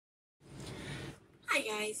Hi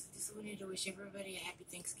guys, just wanted to wish everybody a happy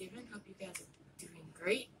Thanksgiving. Hope you guys are doing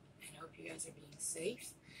great and hope you guys are being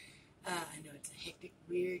safe. I know it's a hectic,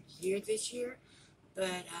 weird year this year,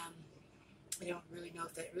 but I don't really know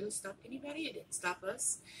if that really stopped anybody. It didn't stop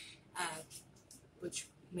us, which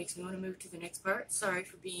makes me want to move to the next part. Sorry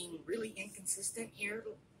for being really inconsistent here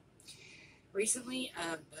recently,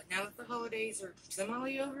 but now that the holidays are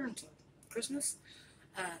semi over until Christmas,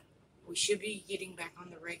 we should be getting back on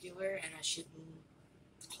the regular, and I shouldn't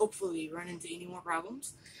hopefully run into any more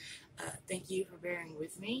problems. Thank you for bearing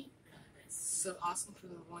with me. It's so awesome for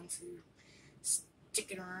the ones who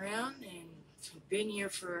sticking around and been here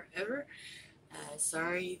forever.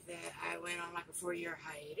 Sorry that I went on like a 4-year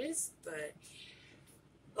hiatus, but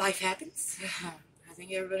life happens. I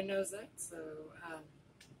think everybody knows that. So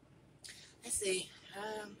let's see.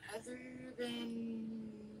 Other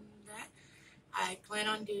than that, I plan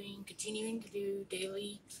on continuing to do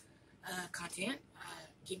daily content.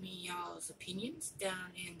 Give me y'all's opinions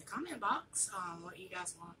down in the comment box on what you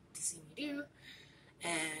guys want to see me do.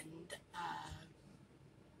 And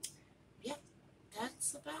yeah,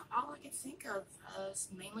 that's about all I can think of.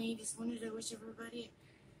 Mainly just wanted to wish everybody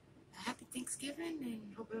a happy Thanksgiving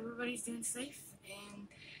and hope everybody's doing safe.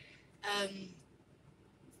 And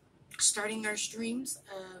starting our streams,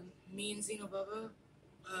 me and Zeno Bubba,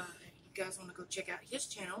 you guys want to go check out his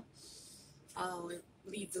channel, I'll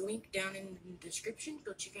leave the link down in the description.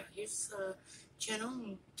 Go check out his channel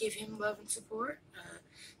and give him love and support.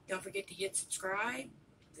 Don't forget to hit subscribe,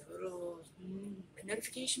 the little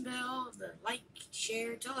notification bell, the like,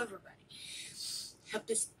 share, tell everybody. Help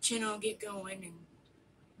this channel get going, and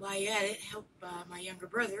while you're at it, help my younger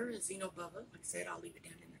brother, Zeno Bubba. Like I said, I'll leave it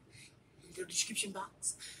down in the description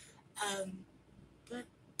box. But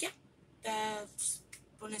yeah, that's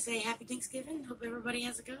want to say happy Thanksgiving. Hope everybody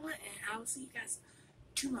has a good one, and I will see you guys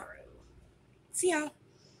tomorrow. See y'all.